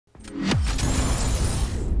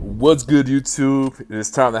What's good, YouTube?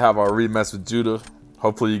 It's time to have our rematch with Judah.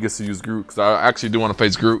 Hopefully, he gets to use Groot, because I actually do want to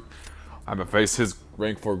face Groot. I haven't faced his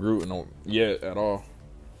rank 4 Groot yet at all.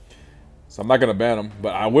 So I'm not going to ban him,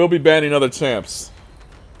 but I will be banning other champs.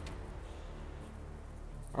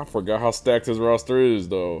 I forgot how stacked his roster is,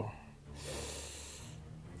 though.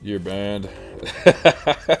 You're banned.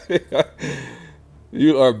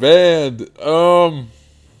 You are banned.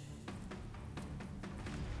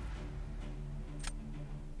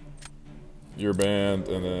 You're banned,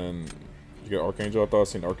 and then you got Archangel. I thought I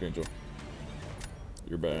seen Archangel.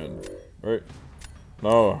 You're banned, right?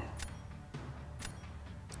 No.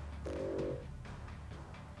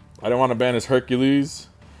 I didn't want to ban his Hercules.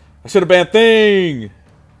 I should have banned Thing.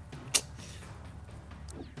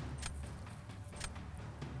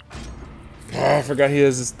 I forgot he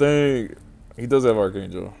has this thing. He does have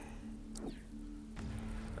Archangel.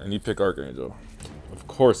 And he picked Archangel. Of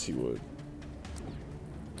course he would.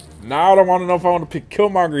 Now I don't want to know if I want to pick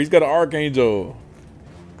Killmonger. He's got an Archangel.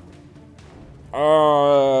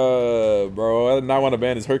 Bro, I did not want to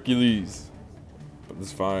ban his Hercules. But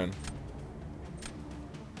it's fine.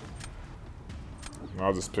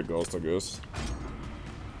 I'll just pick Ghost, I guess.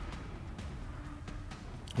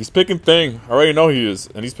 He's picking Thing. I already know he is.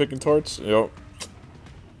 And he's picking Torch. Yep.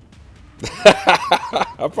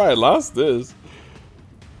 I probably lost this.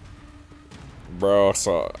 Bro,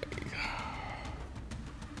 so...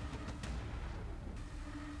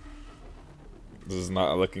 This is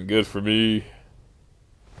not looking good for me.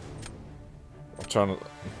 I'm trying to...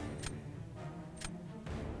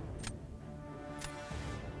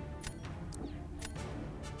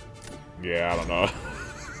 Yeah, I don't know.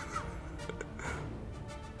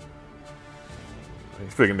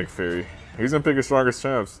 He's picking Nick Fury. He's gonna pick his strongest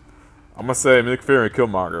champs. I'm gonna say Nick Fury and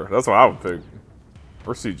Killmonger. That's what I would pick.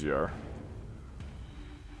 Or CGR.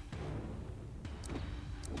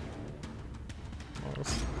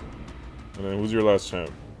 Nice. And then who's your last champ?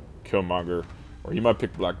 Killmonger. Or he might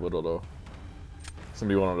pick Black Widow though. It's gonna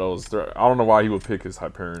be one of those. I don't know why he would pick his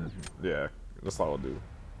Hyperion. Yeah, that's all I'll do.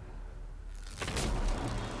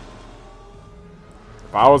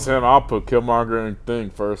 If I was him, I'll put Killmonger and Thing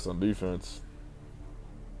first on defense.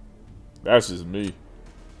 That's just me.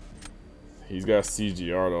 He's got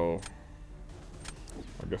CGR though.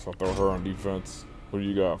 I guess I'll throw her on defense. What do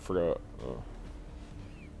you got? I forgot.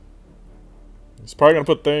 He's probably gonna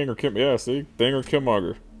put Thing or Kim. Yeah, see, Thing or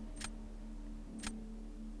Killmonger.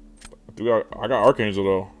 I got Archangel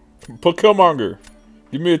though. Put Killmonger.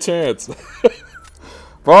 Give me a chance.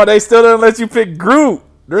 Bro, they still didn't let you pick Groot.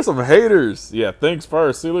 There's some haters. Yeah, Thing's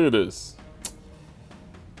first. See, look at this.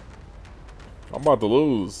 I'm about to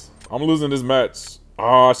lose. I'm losing this match.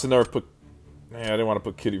 Oh, I should never put... Man, I didn't want to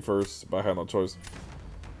put Kitty first, but I had no choice.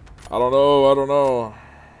 I don't know. I don't know.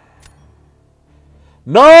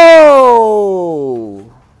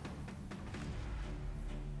 No!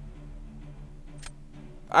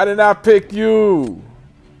 I did not pick you.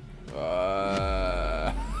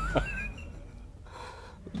 No.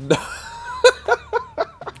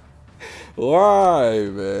 Why,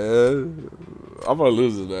 man? I'm gonna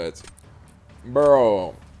lose this match.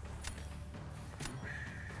 Bro.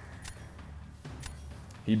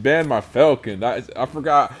 He banned my Falcon. I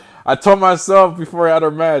forgot. I told myself before I had our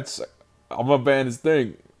match, I'm gonna ban his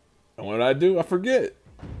Thing. And when I do, I forget.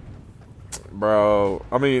 Bro,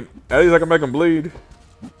 I mean, at least I can make him bleed.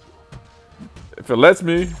 If it lets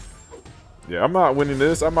me. Yeah, I'm not winning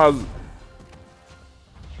this. I'm not...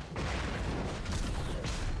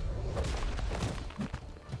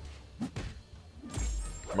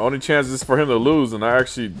 My only chance is for him to lose, and I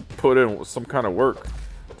actually put in some kind of work.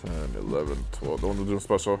 10, 11, 12. Don't want to do a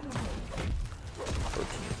special. 13,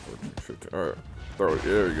 14, 15. Alright. Throw it.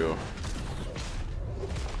 There we go.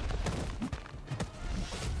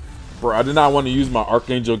 Bro, I did not want to use my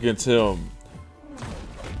Archangel against him.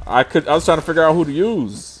 I was trying to figure out who to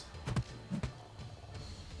use.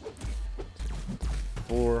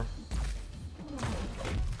 4.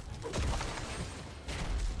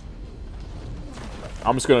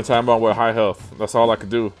 I'm just gonna time out with high health. That's all I could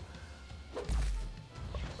do.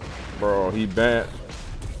 Bro, he banned.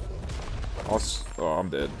 Oh, I'm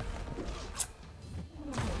dead.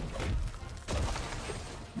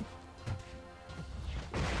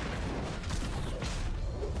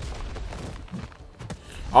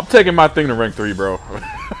 I'm taking my Thing to rank 3, bro.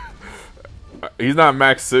 He's not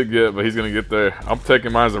max sig yet, but he's gonna get there. I'm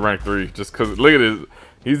taking mine to rank 3 just because look at this.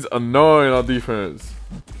 He's annoying on defense.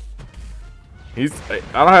 I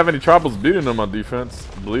don't have any troubles beating him on defense.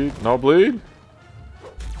 Bleed? No bleed?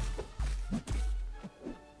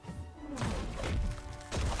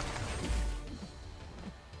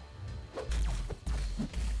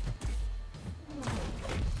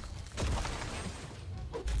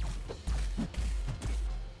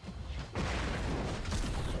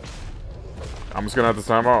 I'm just gonna have to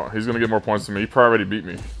time out. He's gonna get more points than me. He probably already beat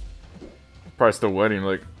me. Probably still waiting,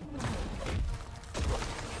 like.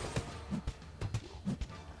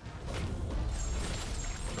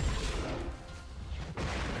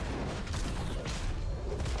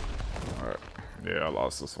 Alright. Yeah, I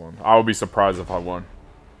lost this one. I would be surprised if I won.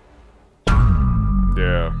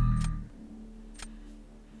 Yeah.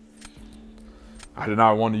 I did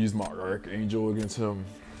not want to use my Archangel against him.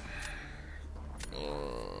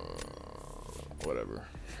 Whatever.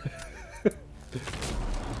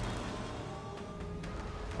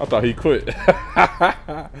 I thought he quit.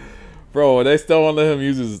 Bro, they still won't let him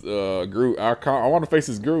use his Groot. I want to face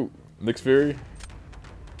his Groot. Nick Fury.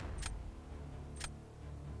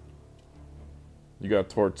 You got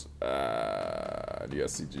Torch. You got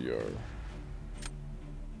CGR.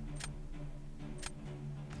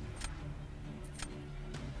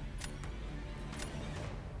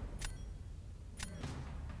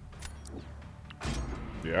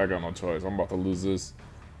 Yeah, I got no choice. I'm about to lose this.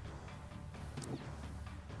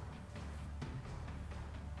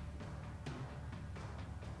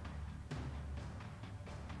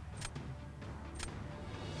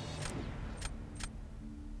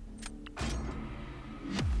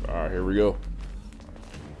 Alright, here we go.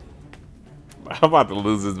 I'm about to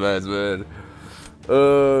lose this match, man.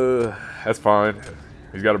 That's fine.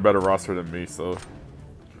 He's got a better roster than me, so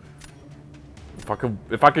if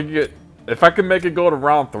I can make it go to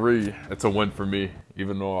round 3, it's a win for me.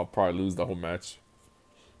 Even though I'll probably lose the whole match.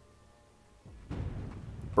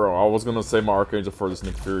 Bro, I was gonna save my Archangel for this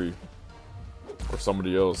Nick Fury. Or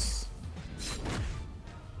somebody else.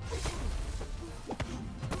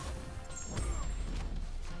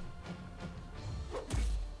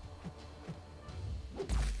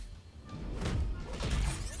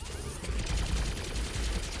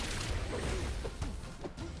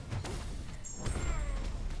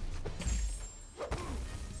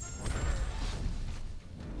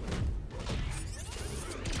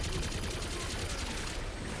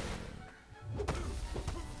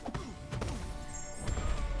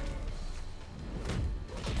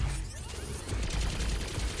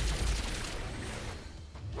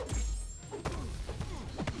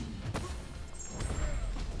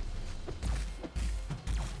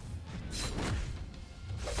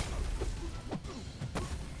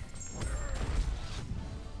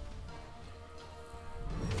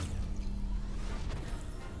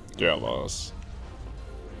 Yeah, I lost.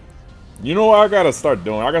 You know what I gotta start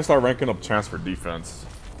doing? I gotta start ranking up transfer defense.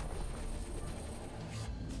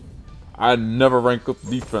 I never rank up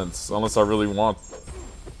defense unless I really want.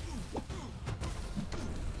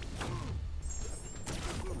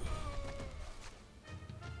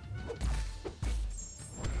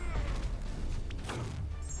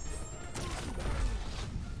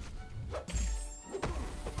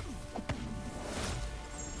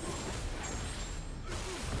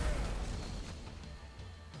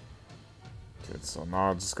 So now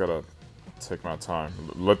I just gotta take my time.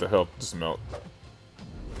 Let the health just melt.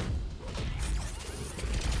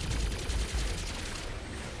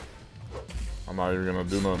 I'm not even gonna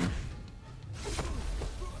do nothing.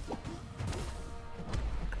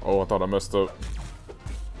 Oh, I thought I messed up.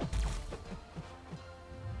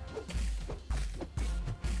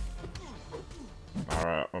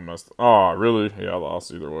 Alright, I messed up. Oh, really? Yeah, I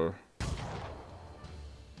lost either way.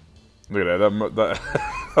 Look at that.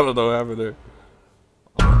 I don't know what happened there.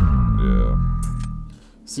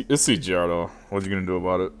 See, it's CGR though. What you gonna do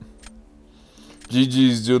about it?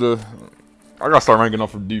 GG's, Judah. I gotta start ranking up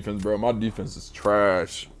for defense, bro. My defense is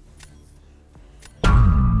trash. But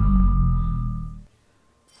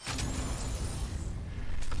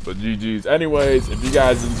GG's. Anyways, if you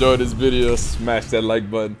guys enjoyed this video, smash that like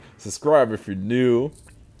button. Subscribe if you're new.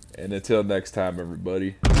 And until next time,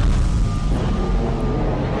 everybody.